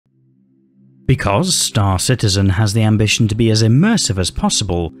Because Star Citizen has the ambition to be as immersive as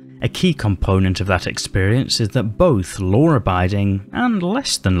possible, a key component of that experience is that both law-abiding and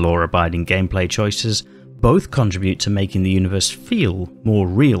less than law-abiding gameplay choices both contribute to making the universe feel more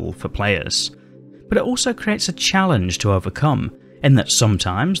real for players. But it also creates a challenge to overcome, in that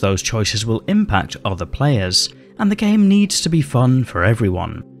sometimes those choices will impact other players, and the game needs to be fun for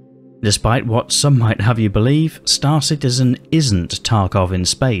everyone. Despite what some might have you believe, Star Citizen isn't Tarkov in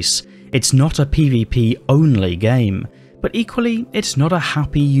space. It's not a PvP-only game, but equally, it's not a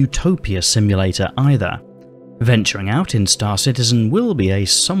happy utopia simulator either. Venturing out in Star Citizen will be a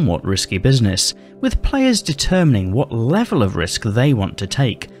somewhat risky business, with players determining what level of risk they want to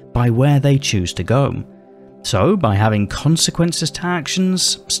take by where they choose to go. So, by having consequences to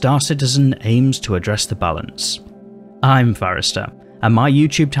actions, Star Citizen aims to address the balance. I'm Forrester, and my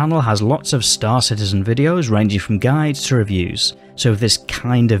YouTube channel has lots of Star Citizen videos ranging from guides to reviews, so if this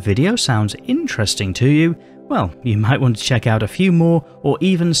kind of video sounds interesting to you, well, you might want to check out a few more or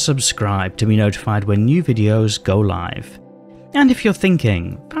even subscribe to be notified when new videos go live. And if you're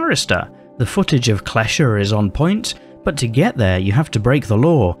thinking, Forrester, the footage of Gallagher is on point, but to get there you have to break the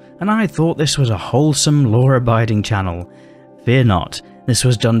law, and I thought this was a wholesome, law-abiding channel. Fear not, this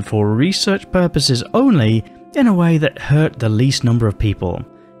was done for research purposes only, in a way that hurt the least number of people.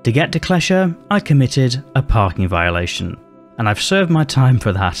 To get to Gallagher, I committed a parking violation, and I've served my time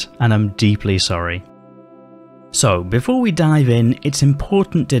for that, and I'm deeply sorry. So, before we dive in, it's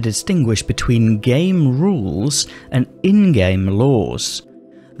important to distinguish between game rules and in-game laws.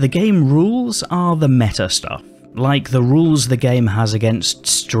 The game rules are the meta stuff, like the rules the game has against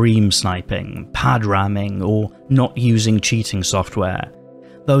stream sniping, pad ramming, or not using cheating software.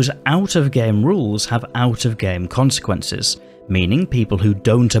 Those out-of-game rules have out-of-game consequences, meaning people who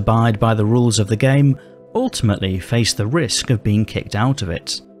don't abide by the rules of the game ultimately face the risk of being kicked out of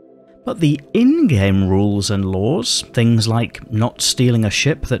it. But the in-game rules and laws, things like not stealing a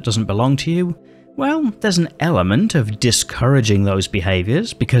ship that doesn't belong to you, well, there's an element of discouraging those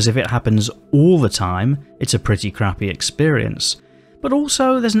behaviours, because if it happens all the time, it's a pretty crappy experience. But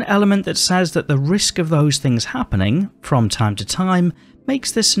also there's an element that says that the risk of those things happening, from time to time,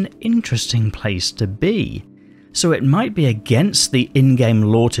 makes this an interesting place to be. So it might be against the in-game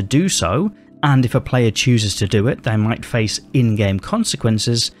law to do so, and if a player chooses to do it, they might face in-game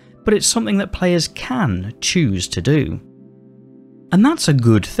consequences, but it's something that players can choose to do. And that's a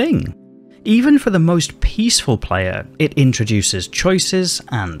good thing. Even for the most peaceful player, it introduces choices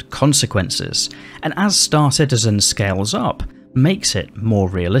and consequences, and as Star Citizen scales up, makes it more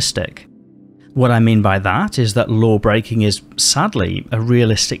realistic. What I mean by that is that law breaking is, sadly, a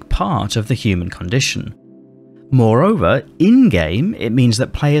realistic part of the human condition. Moreover, in-game, it means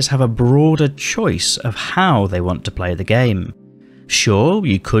that players have a broader choice of how they want to play the game. Sure,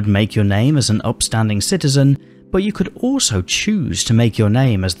 you could make your name as an upstanding citizen, but you could also choose to make your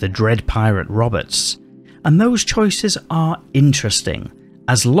name as the Dread Pirate Roberts. And those choices are interesting,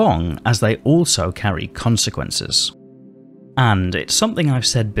 as long as they also carry consequences. And it's something I've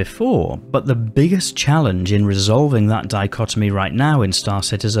said before, but the biggest challenge in resolving that dichotomy right now in Star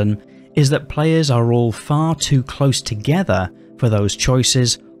Citizen is that players are all far too close together for those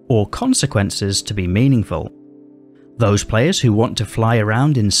choices or consequences to be meaningful. Those players who want to fly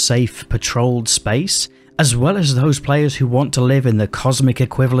around in safe, patrolled space, as well as those players who want to live in the cosmic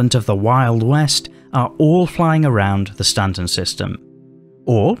equivalent of the Wild West, are all flying around the Stanton system.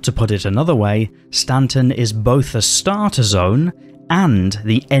 Or, to put it another way, Stanton is both the starter zone and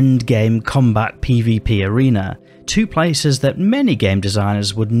the endgame combat PvP arena, two places that many game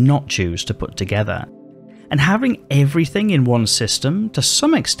designers would not choose to put together. And having everything in one system, to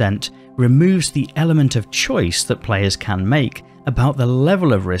some extent, removes the element of choice that players can make about the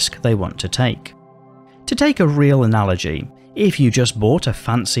level of risk they want to take. To take a real analogy, if you just bought a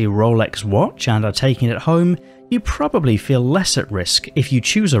fancy Rolex watch and are taking it home, you probably feel less at risk if you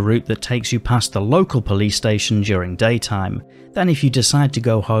choose a route that takes you past the local police station during daytime than if you decide to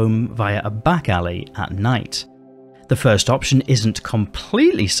go home via a back alley at night. The first option isn't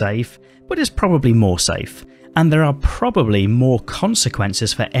completely safe, but is probably more safe, and there are probably more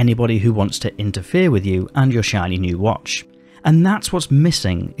consequences for anybody who wants to interfere with you and your shiny new watch. And that's what's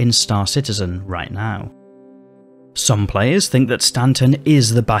missing in Star Citizen right now. Some players think that Stanton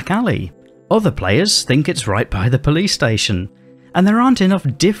is the back alley, other players think it's right by the police station, and there aren't enough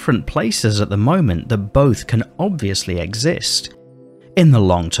different places at the moment that both can obviously exist. In the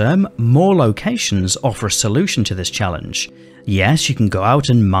long term, more locations offer a solution to this challenge. Yes, you can go out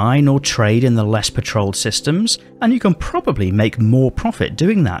and mine or trade in the less patrolled systems, and you can probably make more profit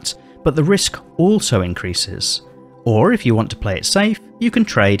doing that, but the risk also increases. Or if you want to play it safe, you can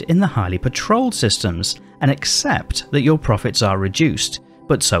trade in the highly patrolled systems and accept that your profits are reduced,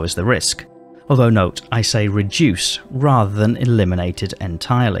 but so is the risk. Although note, I say reduce rather than eliminated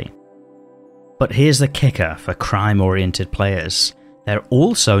entirely. But here's the kicker for crime-oriented players. There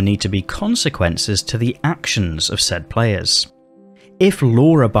also need to be consequences to the actions of said players. If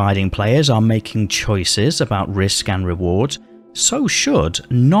law-abiding players are making choices about risk and reward, so should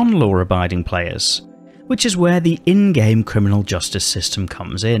non-law-abiding players, which is where the in-game criminal justice system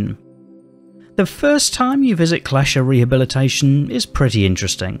comes in. The first time you visit Klesher Rehabilitation is pretty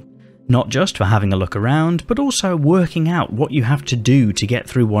interesting, not just for having a look around, but also working out what you have to do to get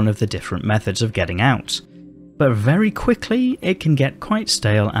through one of the different methods of getting out. But very quickly it can get quite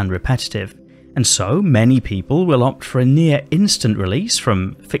stale and repetitive, and so many people will opt for a near instant release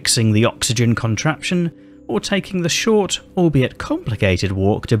from fixing the oxygen contraption, or taking the short, albeit complicated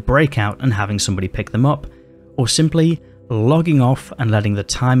walk to break out and having somebody pick them up, or simply logging off and letting the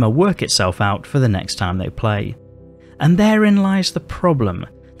timer work itself out for the next time they play. And therein lies the problem,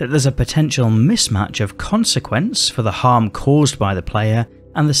 that there's a potential mismatch of consequence for the harm caused by the player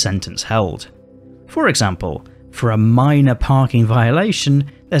and the sentence held. For example, for a minor parking violation,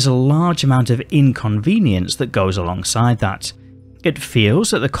 there's a large amount of inconvenience that goes alongside that. It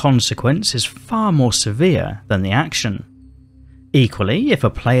feels that the consequence is far more severe than the action. Equally, if a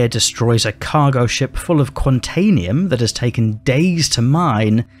player destroys a cargo ship full of quantanium that has taken days to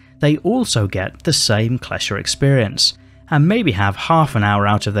mine, they also get the same Klesher experience, and maybe have half an hour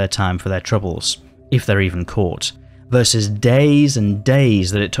out of their time for their troubles, if they're even caught, versus days and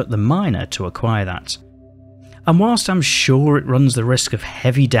days that it took the miner to acquire that. And whilst I'm sure it runs the risk of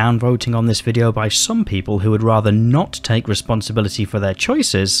heavy downvoting on this video by some people who would rather not take responsibility for their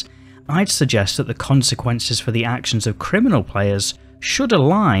choices, I'd suggest that the consequences for the actions of criminal players should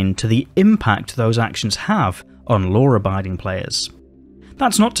align to the impact those actions have on law-abiding players.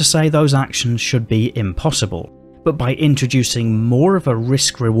 That's not to say those actions should be impossible, but by introducing more of a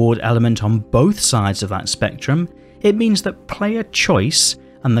risk-reward element on both sides of that spectrum, it means that player choice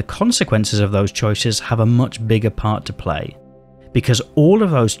and the consequences of those choices have a much bigger part to play. Because all of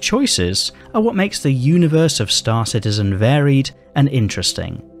those choices are what makes the universe of Star Citizen varied and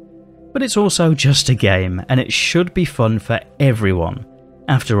interesting. But it's also just a game, and it should be fun for everyone.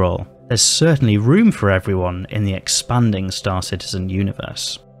 After all, there's certainly room for everyone in the expanding Star Citizen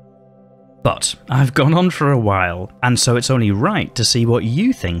universe. But I've gone on for a while, and so it's only right to see what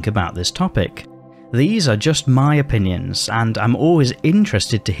you think about this topic. These are just my opinions, and I'm always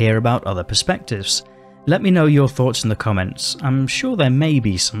interested to hear about other perspectives. Let me know your thoughts in the comments. I'm sure there may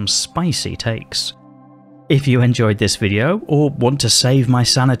be some spicy takes. If you enjoyed this video, or want to save my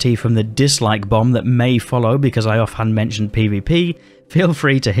sanity from the dislike bomb that may follow because I offhand mentioned PvP, feel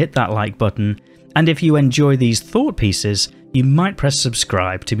free to hit that like button. And if you enjoy these thought pieces, you might press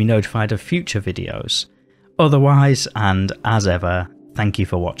subscribe to be notified of future videos. Otherwise, and as ever, thank you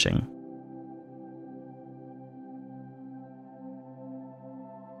for watching.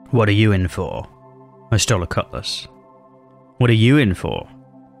 What are you in for? I stole a cutlass. What are you in for?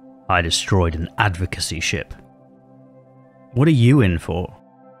 I destroyed an advocacy ship. What are you in for?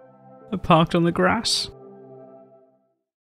 I parked on the grass.